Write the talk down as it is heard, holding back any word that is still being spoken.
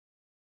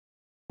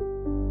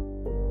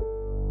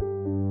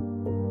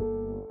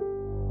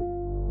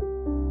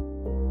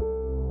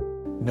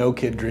No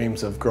kid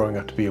dreams of growing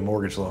up to be a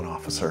mortgage loan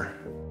officer.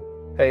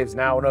 Hey, is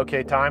now an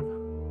okay time?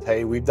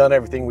 Hey, we've done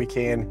everything we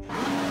can.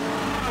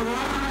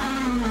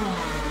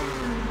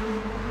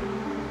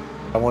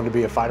 I wanted to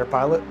be a fighter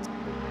pilot.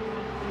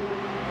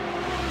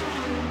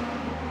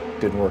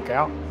 Didn't work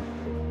out.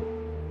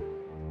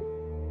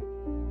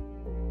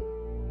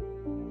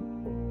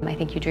 I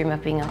think you dream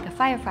of being like a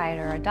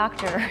firefighter or a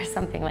doctor or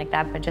something like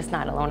that, but just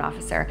not a loan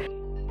officer.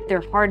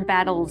 They're hard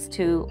battles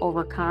to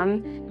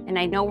overcome, and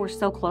I know we're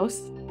so close.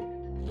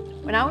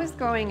 When I was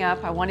growing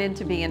up, I wanted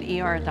to be an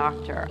ER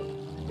doctor.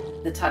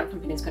 The title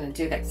company is going to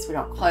do that because we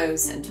don't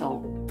close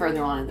until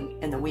further on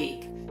in the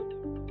week.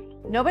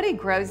 Nobody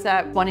grows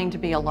up wanting to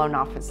be a loan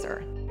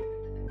officer.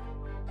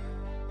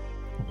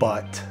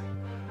 But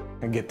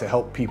I get to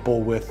help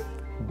people with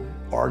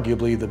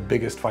arguably the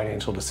biggest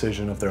financial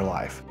decision of their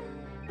life.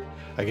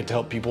 I get to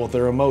help people with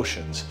their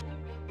emotions.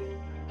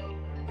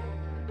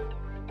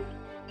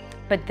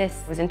 But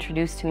this was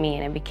introduced to me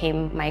and it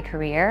became my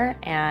career,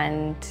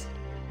 and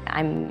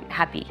I'm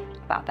happy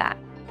about that.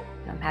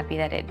 I'm happy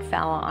that it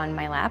fell on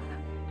my lap.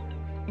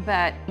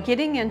 But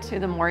getting into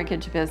the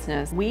mortgage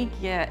business, we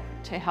get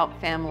to help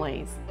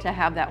families to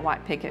have that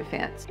white picket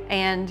fence.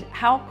 And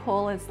how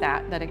cool is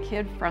that, that a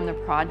kid from the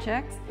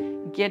projects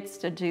gets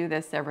to do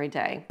this every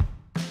day?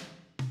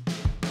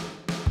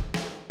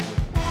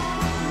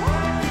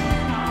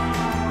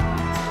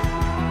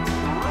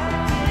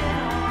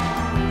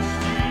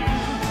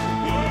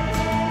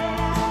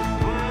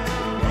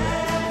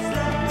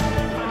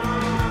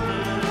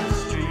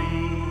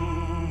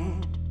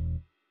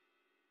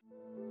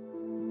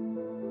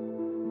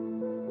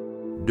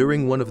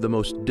 During one of the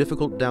most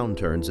difficult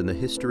downturns in the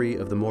history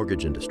of the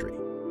mortgage industry,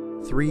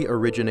 3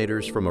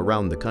 originators from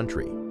around the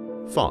country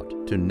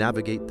fought to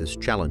navigate this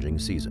challenging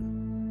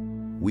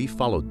season. We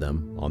followed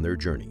them on their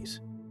journeys.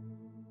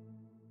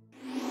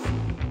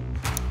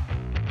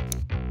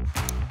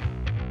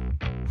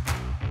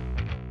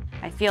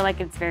 I feel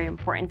like it's very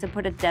important to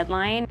put a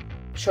deadline.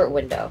 Short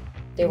window.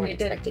 They weren't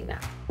expecting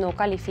that. No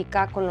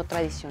califica con lo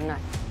tradicional,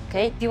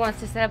 okay? He wants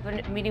to set up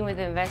a meeting with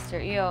the investor.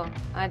 It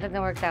doesn't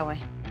work that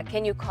way.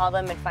 Can you call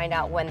them and find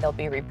out when they'll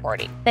be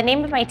reporting? The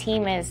name of my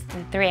team is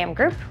the 3M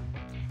Group.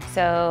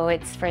 So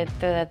it's for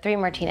the 3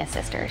 Martinez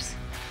sisters,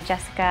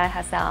 Jessica,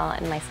 Hassel,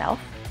 and myself.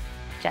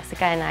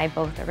 Jessica and I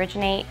both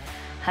originate.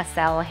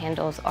 Hassel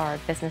handles our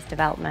business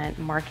development,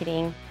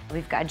 marketing.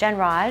 We've got Jen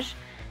Raj.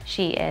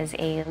 She is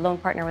a loan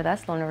partner with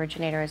us, loan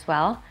originator as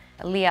well.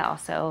 Leah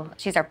also,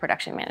 she's our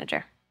production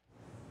manager.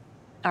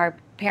 Our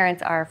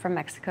parents are from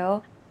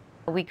Mexico.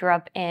 We grew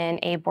up in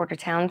a border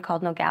town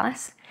called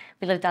Nogales.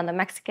 We lived on the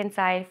Mexican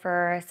side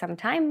for some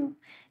time,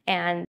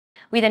 and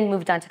we then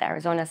moved on to the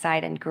Arizona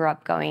side and grew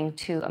up going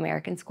to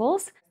American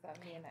schools.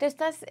 ¿Tú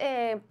estás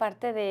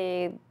parte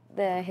de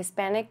the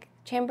Hispanic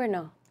chamber?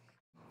 No.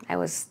 I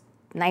was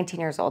 19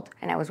 years old,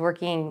 and I was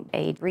working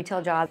a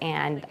retail job,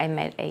 and I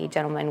met a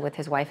gentleman with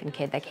his wife and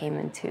kid that came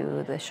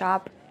into the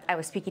shop. I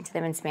was speaking to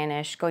them in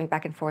Spanish, going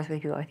back and forth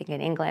with people, I think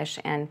in English,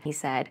 and he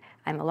said,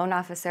 I'm a loan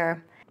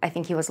officer. I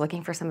think he was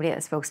looking for somebody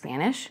that spoke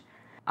Spanish.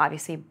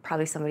 Obviously,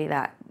 probably somebody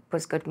that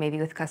was good maybe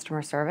with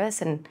customer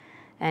service, and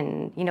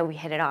you know, we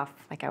hit it off.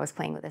 Like, I was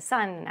playing with his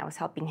son, and I was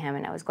helping him,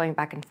 and I was going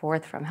back and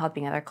forth from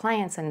helping other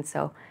clients, and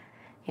so,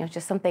 you know,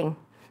 just something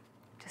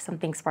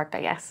sparked,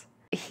 I guess.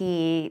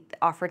 He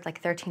offered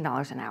like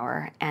 $13 an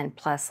hour and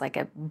plus like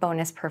a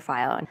bonus per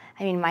file. And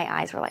I mean, my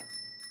eyes were like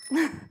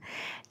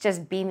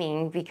just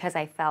beaming because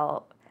I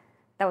felt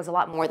that was a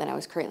lot more than I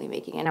was currently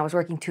making, and I was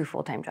working 2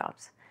 full-time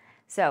jobs.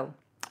 So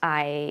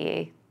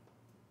I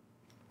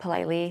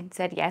politely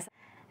said yes,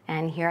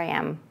 and here I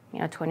am, you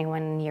know,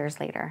 21 years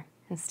later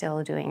and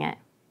still doing it.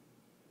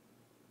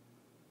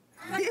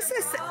 This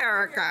is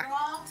Erica.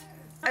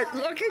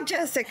 Look at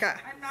Jessica.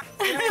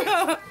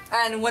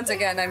 And once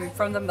again, I'm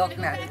from the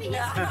milkman.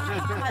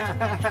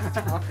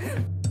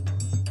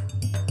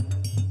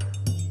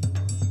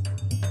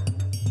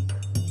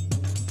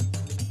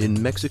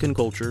 In Mexican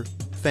culture,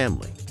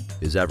 family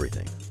is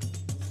everything.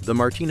 The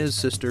Martinez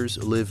sisters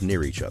live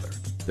near each other.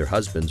 Their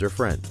husbands are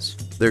friends.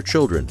 Their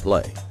children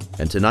play.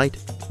 And tonight,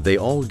 they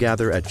all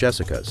gather at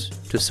Jessica's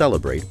to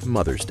celebrate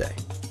Mother's Day,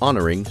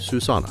 honoring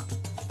Susana,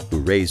 who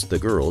raised the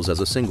girls as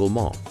a single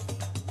mom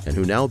and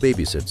who now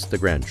babysits the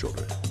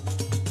grandchildren.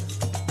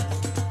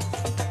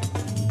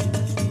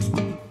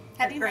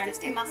 Happy Mother's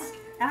Day, Mama.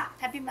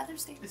 Happy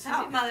Mother's Day.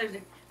 Happy Mother's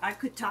Day. I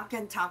could talk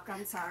and talk,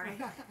 I'm sorry.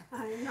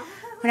 I know.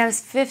 When I was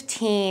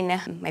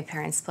 15, my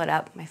parents split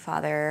up. My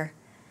father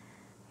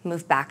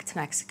moved back to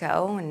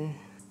Mexico, and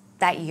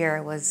that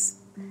year was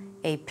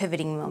a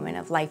pivoting moment,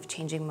 a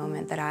life-changing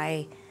moment that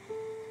I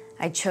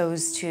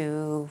chose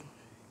to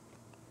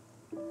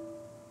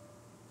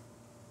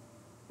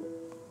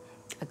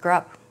grow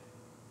up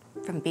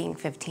from being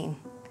 15.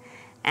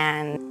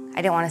 And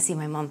I didn't want to see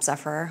my mom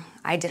suffer.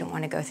 I didn't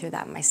want to go through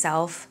that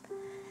myself.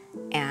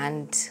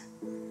 And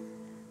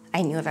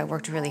I knew if I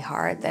worked really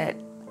hard that,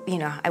 you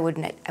know, I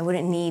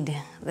wouldn't need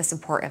the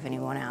support of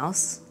anyone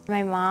else.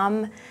 My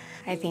mom,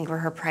 I think we're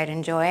her pride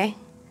and joy,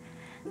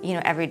 you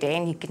know, every day,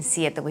 and you can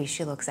see it the way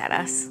she looks at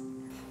us.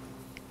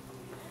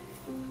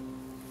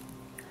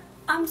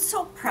 I'm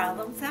so proud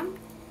of them,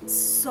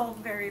 so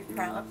very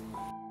proud.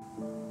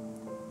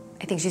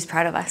 I think she's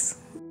proud of us.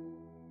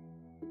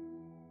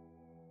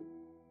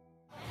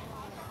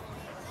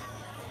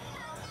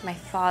 My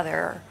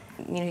father,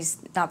 he's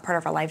not part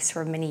of our lives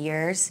for many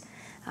years,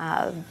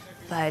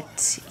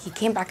 but he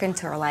came back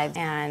into our life,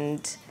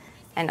 and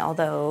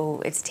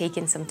although it's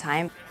taken some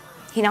time,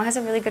 he now has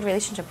a really good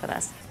relationship with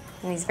us,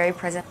 and he's very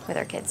present with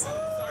our kids.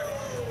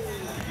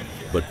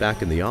 But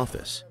back in the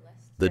office,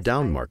 the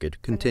down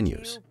market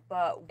continues.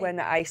 But when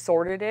I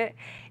sorted it,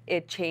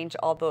 it changed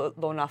all the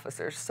loan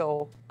officers.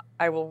 So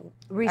I will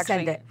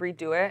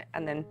redo it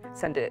and then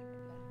send it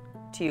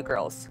to you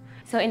girls.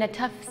 So in a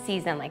tough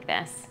season like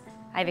this,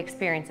 I've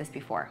experienced this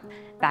before.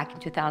 Back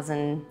in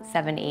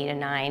 2007, 8, and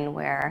 9,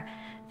 where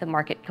the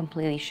market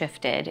completely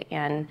shifted,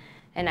 and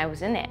I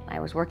was in it.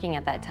 I was working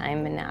at that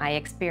time, and I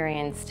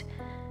experienced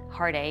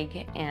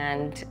heartache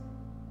and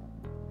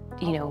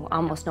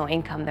almost no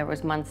income. There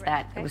was months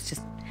that it was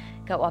just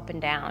go up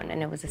and down,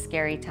 and it was a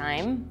scary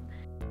time.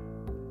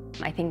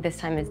 I think this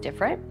time is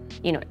different.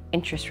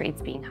 Interest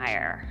rates being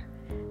higher.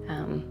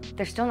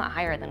 They're still not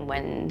higher than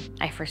when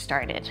I first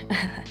started.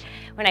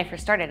 When I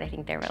first started, I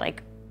think they were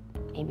like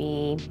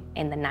maybe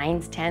in the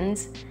 9s,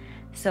 10s.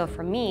 So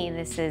for me,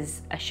 this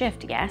is a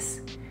shift,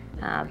 yes,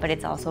 but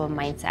it's also a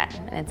mindset.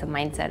 And it's a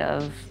mindset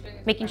of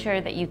making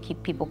sure that you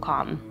keep people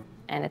calm,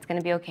 and it's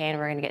gonna be okay, and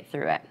we're gonna get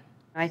through it.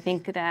 I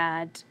think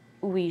that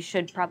we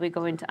should probably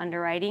go into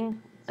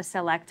underwriting, a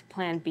select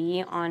Plan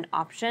B on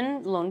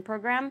option loan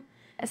program.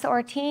 So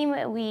our team,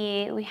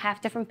 we have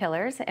different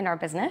pillars in our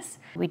business.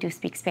 We do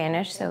speak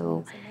Spanish,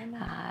 so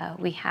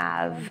we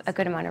have a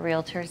good amount of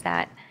realtors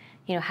that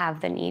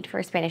have the need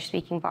for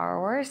Spanish-speaking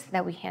borrowers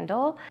that we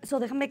handle. So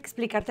déjame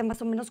explicarte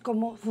más o menos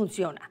cómo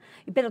funciona.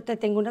 Pero te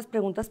tengo unas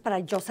preguntas para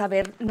yo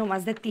saber no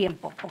más de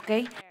tiempo,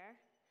 ¿ok?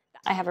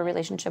 I have a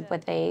relationship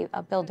with a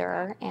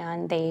builder,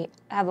 and they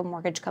have a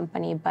mortgage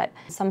company, but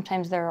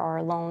sometimes there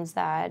are loans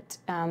that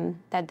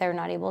they're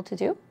not able to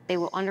do. They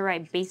will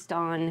underwrite based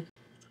on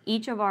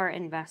each of our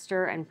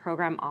investor and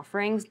program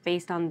offerings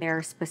based on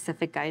their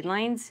specific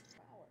guidelines.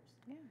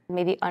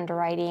 Maybe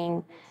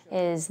underwriting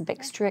is a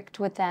bit strict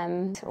with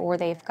them, or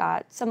they've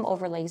got some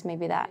overlays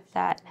maybe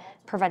that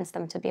prevents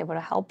them to be able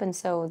to help, and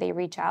so they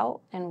reach out,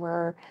 and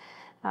we're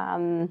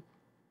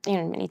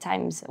many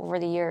times over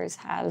the years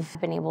have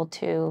been able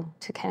to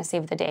kind of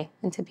save the day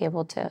and to be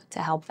able to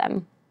help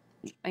them.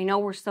 I know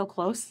we're so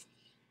close,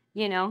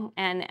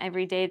 and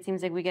every day it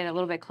seems like we get a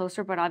little bit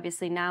closer, but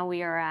obviously now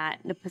we're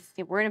in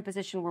a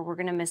position where we're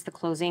going to miss the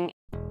closing.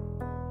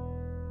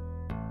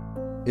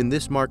 In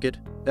this market,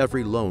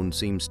 every loan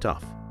seems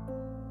tough.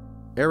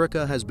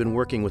 Erica has been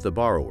working with a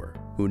borrower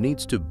who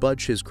needs to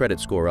budge his credit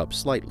score up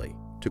slightly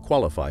to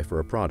qualify for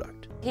a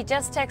product. He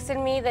just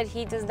texted me that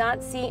he does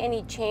not see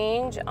any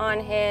change on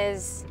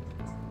his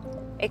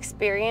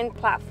Experian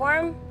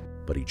platform.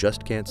 But he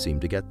just can't seem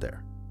to get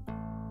there.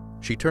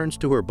 She turns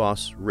to her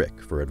boss,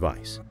 Rick, for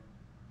advice.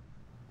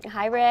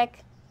 Hi, Rick.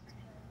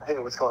 Hey,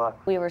 what's going on?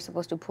 We were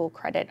supposed to pull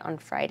credit on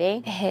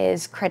Friday.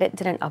 His credit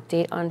didn't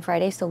update on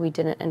Friday, so we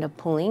didn't end up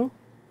pulling.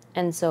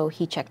 And so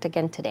he checked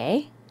again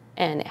today,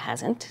 and it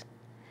hasn't.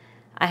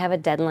 I have a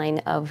deadline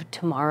of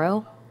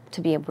tomorrow to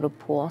be able to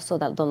pull so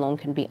that the loan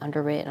can be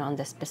underwritten on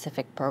this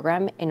specific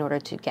program in order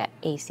to get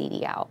a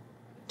CD out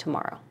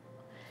tomorrow.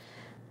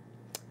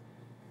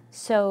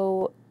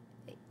 So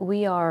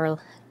we are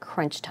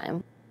crunch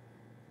time.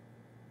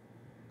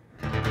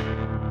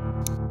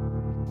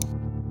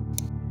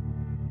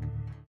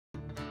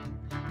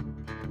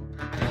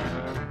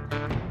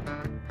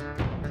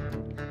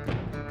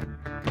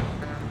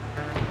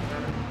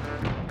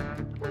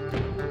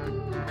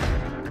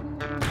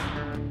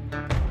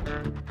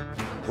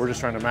 We're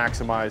just trying to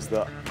maximize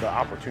the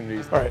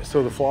opportunities. All right,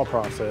 so the flaw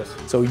process.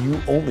 So you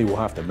only will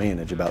have to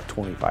manage about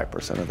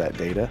 25% of that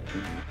data.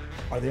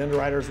 Are the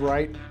underwriters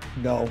right?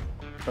 No.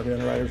 Are the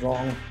underwriters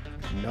wrong?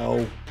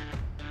 No.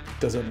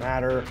 Does it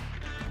matter?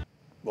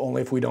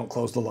 Only if we don't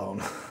close the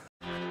loan.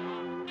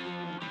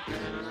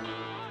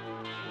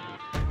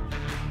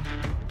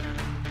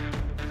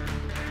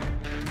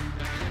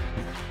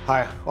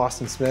 Hi,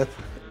 Austin Smith,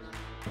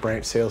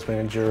 branch sales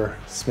manager,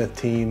 Smith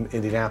team,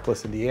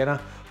 Indianapolis,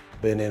 Indiana.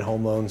 Been in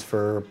home loans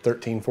for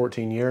 13,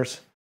 14 years.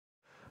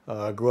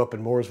 Grew up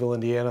in Mooresville,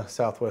 Indiana,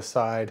 southwest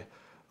side.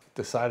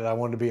 Decided I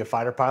wanted to be a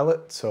fighter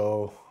pilot,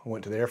 so I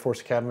went to the Air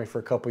Force Academy for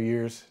a couple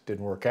years.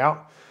 Didn't work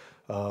out.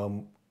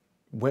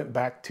 Went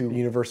back to the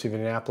University of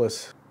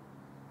Indianapolis.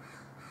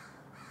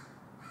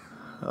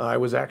 I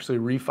was actually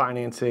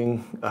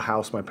refinancing a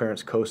house my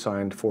parents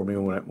co-signed for me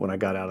when I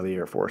got out of the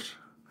Air Force.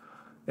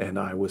 And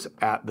I was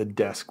at the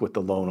desk with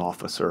the loan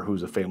officer,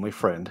 who's a family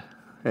friend,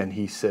 and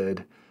he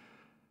said,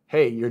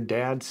 "Hey, your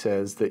dad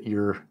says that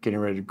you're getting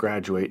ready to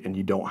graduate and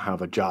you don't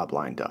have a job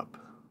lined up."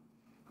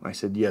 I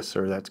said, "Yes,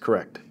 sir, that's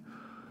correct."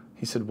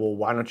 He said, "Well,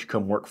 why don't you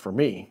come work for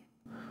me?"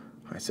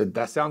 I said,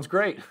 "That sounds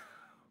great."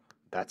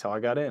 That's how I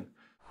got in.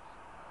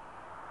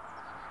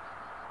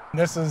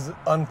 This is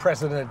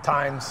unprecedented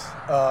times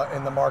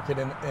in the market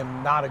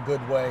in not a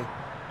good way.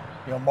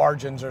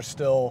 Margins are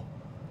still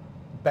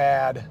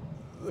bad.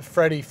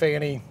 Freddie,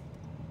 Fannie,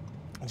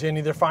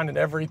 Jenny, they're finding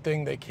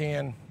everything they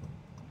can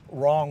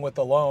wrong with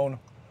the loan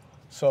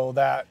so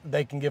that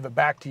they can give it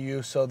back to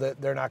you so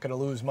that they're not going to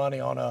lose money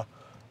on a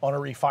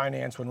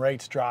refinance when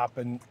rates drop.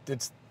 And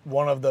it's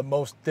one of the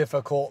most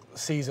difficult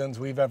seasons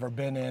we've ever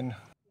been in.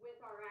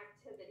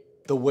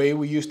 The way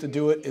we used to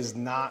do it is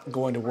not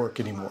going to work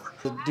anymore.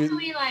 How do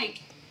we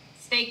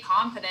stay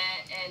confident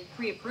in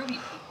pre-approving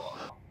people?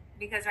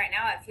 Because right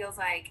now it feels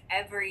like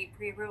every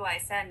pre-approval I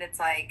send, it's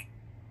like,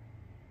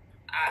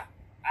 I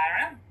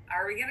don't know.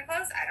 Are we gonna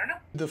close? I don't know.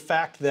 The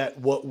fact that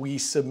what we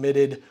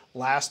submitted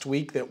last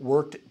week that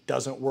worked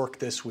doesn't work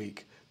this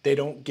week. They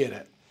don't get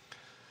it.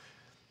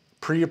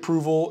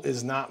 Pre-approval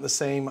is not the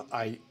same.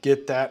 I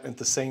get that. At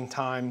the same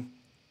time,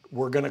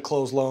 we're gonna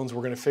close loans.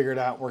 We're gonna figure it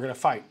out. We're gonna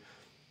fight.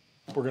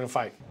 We're gonna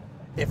fight.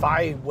 If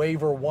I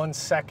waver 1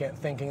 second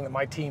thinking that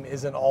my team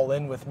isn't all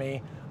in with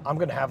me, I'm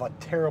gonna have a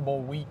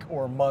terrible week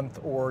or month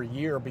or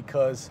year,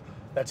 because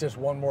that's just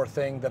one more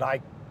thing that I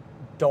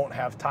don't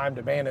have time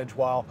to manage,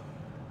 while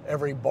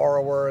every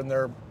borrower and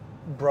their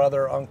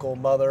brother, uncle,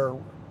 mother,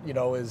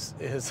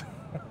 is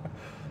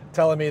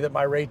telling me that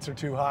my rates are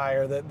too high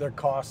or that their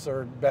costs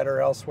are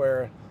better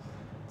elsewhere.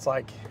 It's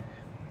like,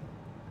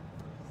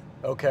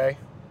 okay.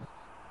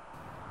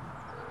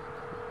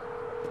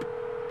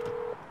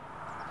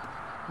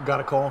 Got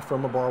a call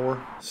from a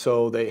borrower.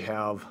 So they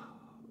have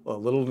a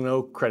little to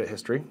no credit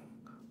history.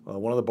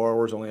 One of the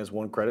borrowers only has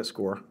one credit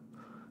score.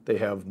 They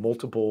have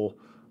multiple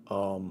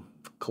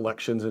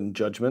collections and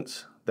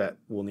judgments that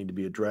will need to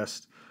be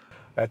addressed.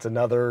 That's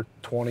another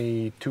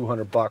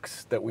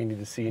 $2,200 that we need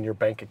to see in your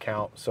bank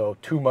account. So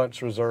 2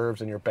 months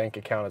reserves in your bank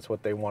account is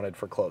what they wanted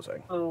for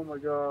closing. Oh my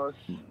gosh.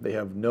 They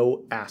have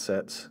no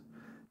assets.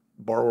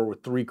 Borrower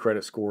with 3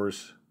 credit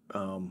scores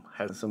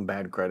has some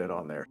bad credit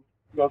on there.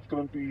 That's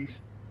going to be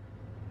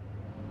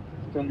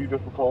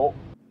difficult.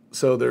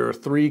 So there are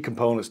 3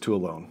 components to a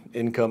loan: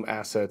 income,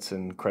 assets,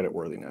 and credit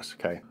worthiness,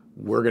 okay?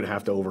 We're gonna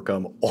have to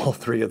overcome all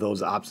 3 of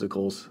those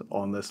obstacles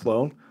on this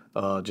loan,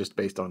 just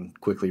based on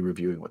quickly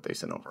reviewing what they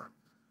sent over.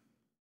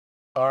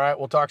 All right,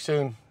 we'll talk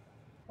soon.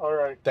 All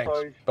right, thanks.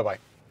 bye.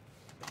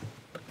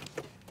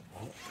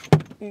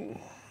 Bye-bye.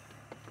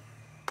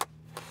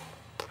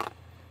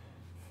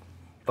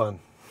 Fun.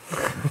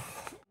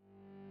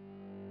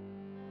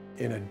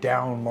 In a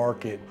down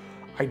market,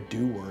 I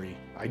do worry.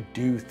 I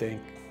do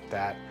think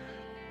that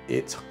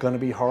it's gonna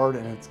be hard,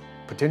 and it's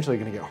potentially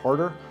gonna get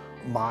harder.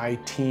 My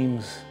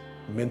team's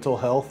mental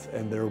health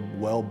and their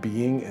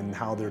well-being and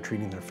how they're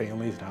treating their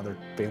families and how their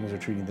families are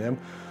treating them.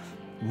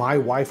 My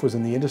wife was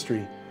in the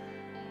industry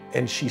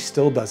and she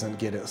still doesn't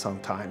get it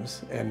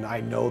sometimes. And I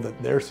know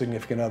that their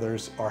significant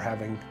others are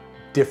having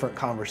different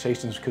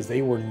conversations because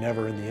they were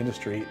never in the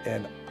industry.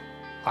 And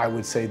I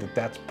would say that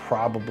that's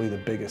probably the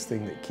biggest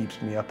thing that keeps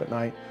me up at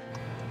night.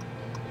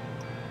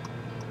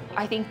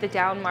 I think the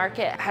down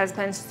market has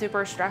been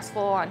super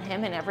stressful on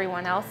him and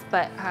everyone else,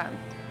 but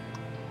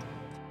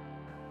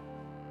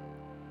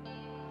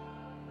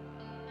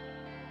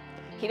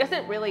he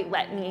doesn't really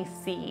let me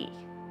see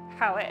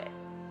how it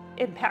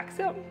impacts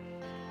him.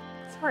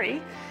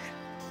 Sorry.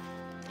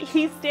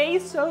 He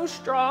stays so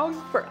strong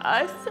for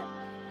us.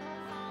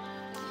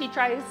 He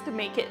tries to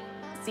make it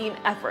seem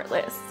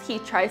effortless. He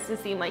tries to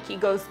seem like he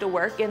goes to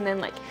work, and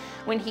then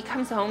when he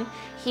comes home,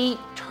 he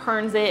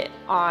turns it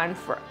on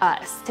for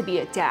us to be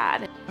a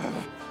dad.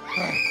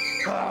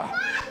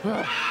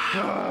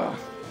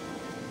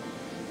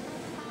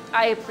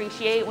 I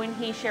appreciate when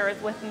he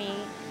shares with me,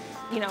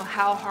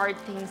 how hard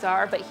things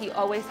are, but he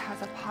always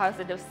has a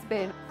positive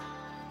spin.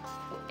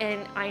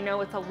 And I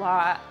know it's a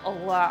lot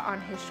on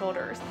his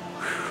shoulders.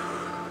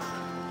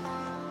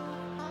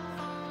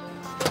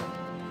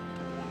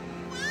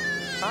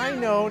 Hi,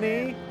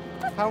 Noni.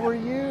 How are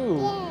you?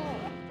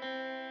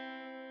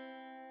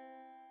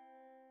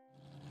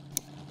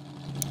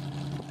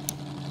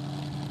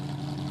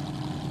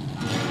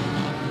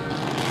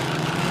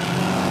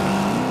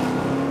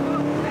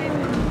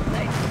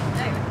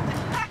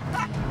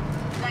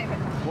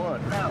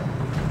 What? No.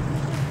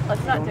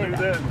 Let's not do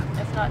that.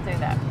 Let's not do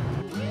that.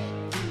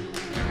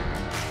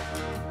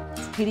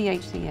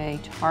 PDHCA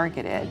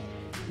targeted.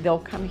 They'll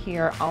come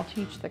here, I'll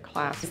teach the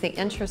class. The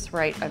interest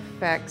rate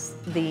affects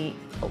the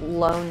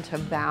loan to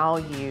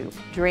value.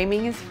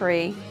 Dreaming is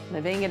free,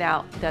 living it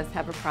out does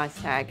have a price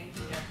tag.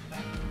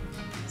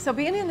 So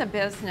being in the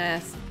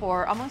business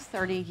for almost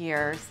 30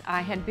 years,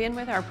 I had been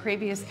with our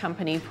previous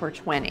company for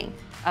 20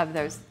 of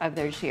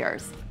those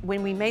years.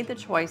 When we made the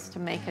choice to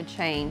make a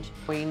change,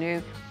 we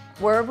knew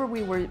wherever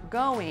we were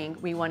going,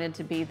 we wanted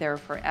to be there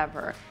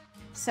forever.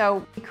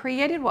 So we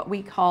created what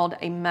we called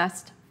a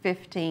must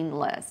 15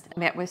 list. I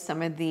met with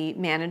some of the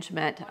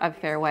management of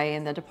Fairway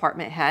and the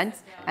department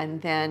heads,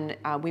 and then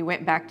we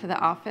went back to the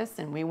office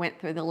and we went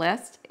through the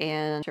list,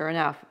 and sure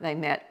enough, they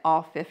met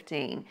all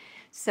 15.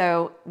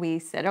 So we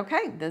said,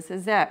 okay, this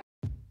is it.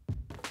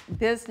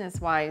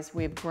 Business-wise,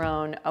 we've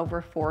grown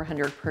over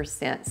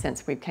 400%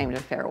 since we came to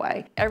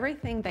Fairway.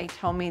 Everything they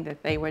told me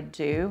that they would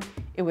do,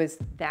 it was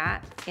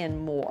that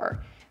and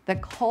more. The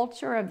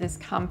culture of this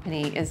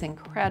company is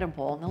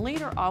incredible. The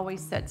leader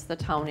always sets the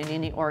tone in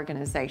any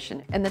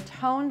organization. And the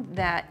tone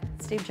that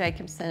Steve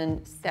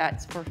Jacobson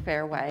sets for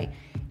Fairway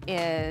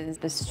is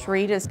the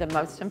street is the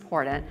most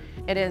important.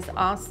 It is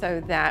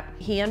also that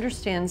he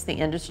understands the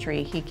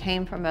industry. He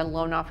came from a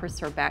loan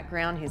officer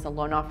background. He's a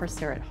loan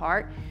officer at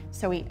heart.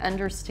 So he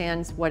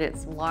understands what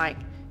it's like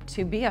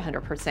to be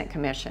 100%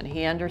 commission.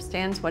 He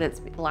understands what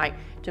it's like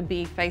to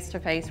be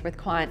face-to-face with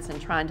clients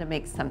and trying to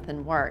make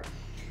something work.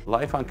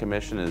 Life on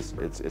commission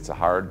it's a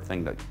hard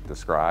thing to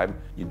describe.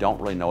 You don't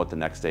really know what the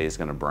next day is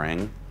going to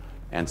bring,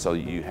 and so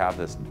you have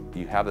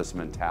this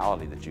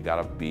mentality that you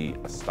got to be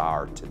a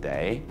star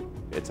today.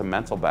 It's a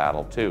mental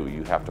battle too.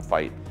 You have to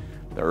fight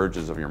the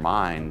urges of your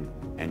mind,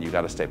 and you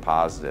got to stay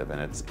positive. And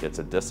it's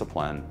a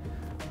discipline.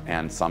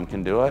 And some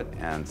can do it,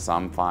 and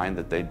some find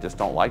that they just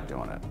don't like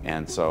doing it.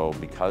 And so,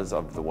 because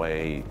of the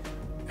way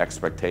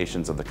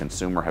expectations of the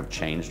consumer have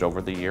changed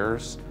over the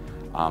years,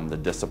 the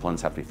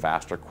disciplines have to be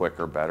faster,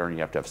 quicker, better, and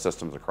you have to have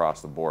systems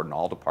across the board in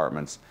all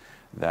departments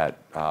that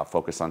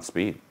focus on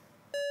speed.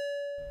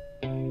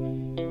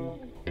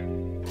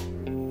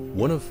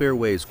 One of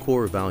Fairway's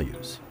core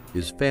values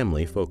is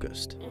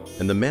family-focused,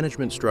 and the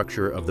management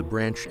structure of the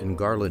branch in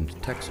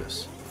Garland,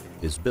 Texas,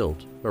 is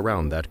built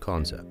around that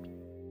concept.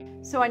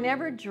 So I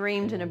never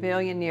dreamed in a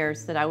billion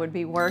years that I would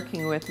be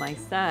working with my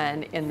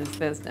son in this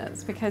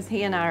business, because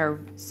he and I are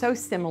so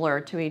similar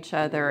to each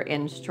other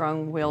in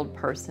strong-willed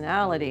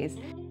personalities.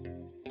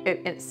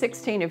 At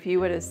 16, if you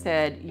would have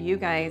said you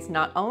guys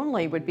not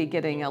only would be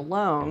getting a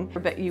loan,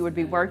 but you would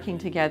be working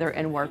together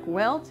and work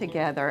well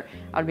together,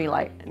 I'd be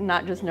like,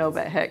 not just no,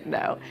 but heck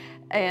no.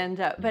 And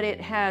but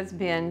it has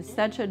been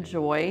such a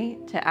joy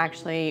to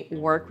actually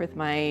work with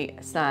my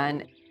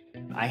son.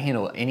 I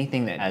handle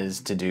anything that has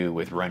to do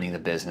with running the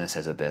business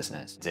as a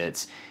business.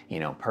 It's,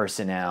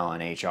 personnel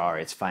and HR,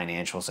 it's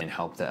financials, and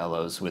help the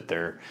LOs with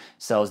their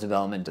sales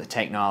development, the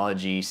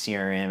technology,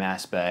 CRM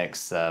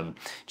aspects,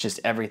 just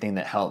everything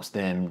that helps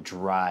them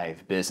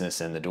drive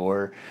business in the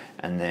door,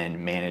 and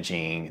then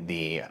managing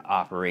the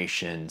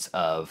operations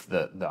of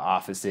the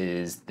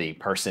offices, the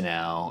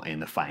personnel,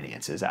 and the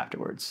finances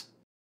afterwards.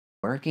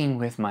 Working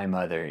with my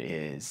mother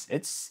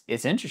it's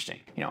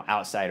interesting.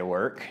 Outside of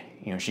work,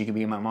 she could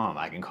be my mom.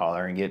 I can call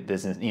her and get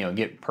business,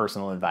 get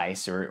personal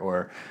advice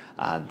or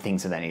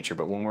things of that nature.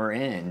 But when we're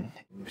in,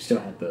 we still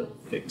have to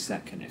fix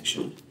that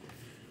connection.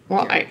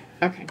 Well,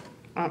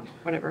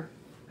 whatever.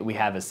 We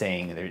have a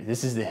saying,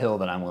 this is the hill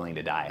that I'm willing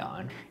to die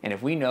on. And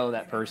if we know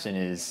that person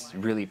is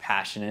really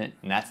passionate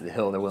and that's the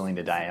hill they're willing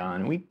to die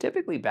on, we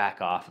typically back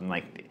off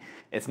and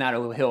it's not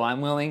a hill I'm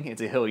willing,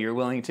 it's a hill you're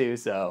willing to.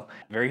 So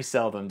very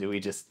seldom do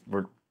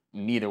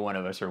neither one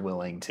of us are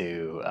willing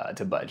to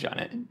budge on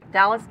it.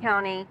 Dallas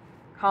County,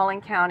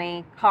 Collin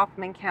County,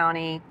 Kaufman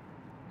County,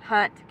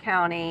 Hunt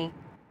County.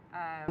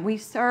 We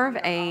serve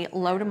a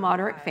low to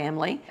moderate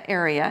family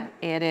area.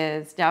 It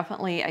is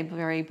definitely a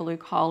very blue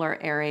collar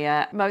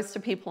area. Most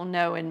of people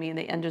know in me in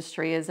the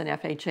industry as an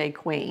FHA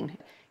queen.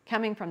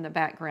 Coming from the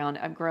background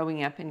of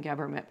growing up in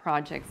government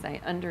projects,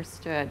 I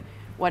understood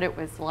what it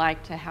was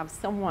like to have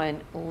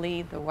someone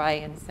lead the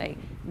way and say,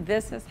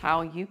 this is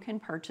how you can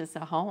purchase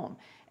a home.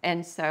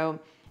 And so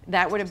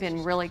that would have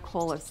been really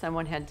cool if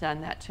someone had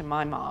done that to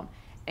my mom.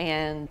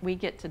 And we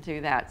get to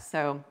do that.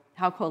 So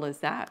how cool is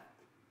that?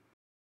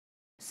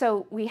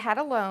 So we had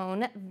a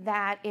loan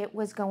that it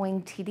was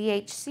going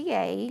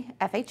TDHCA,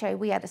 FHA.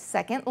 We had a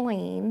second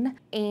lien,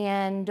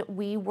 and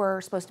we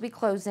were supposed to be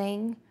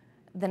closing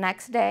the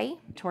next day.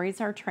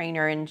 Tori's our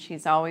trainer, and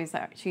she's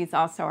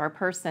also our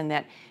person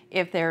that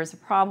if there's a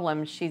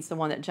problem, she's the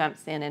one that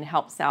jumps in and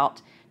helps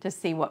out to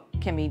see what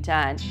can be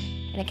done.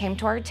 And it came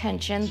to our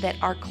attention that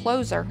our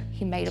closer,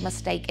 he made a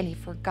mistake and he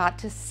forgot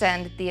to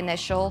send the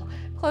initial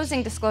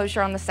closing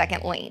disclosure on the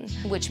second lien,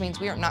 which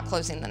means we are not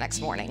closing the next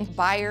morning.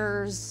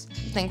 Buyers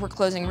think we're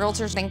closing,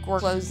 realtors think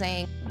we're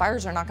closing.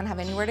 Buyers are not gonna have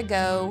anywhere to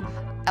go.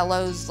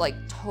 LO's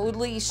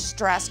totally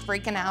stressed,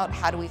 freaking out.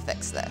 How do we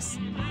fix this?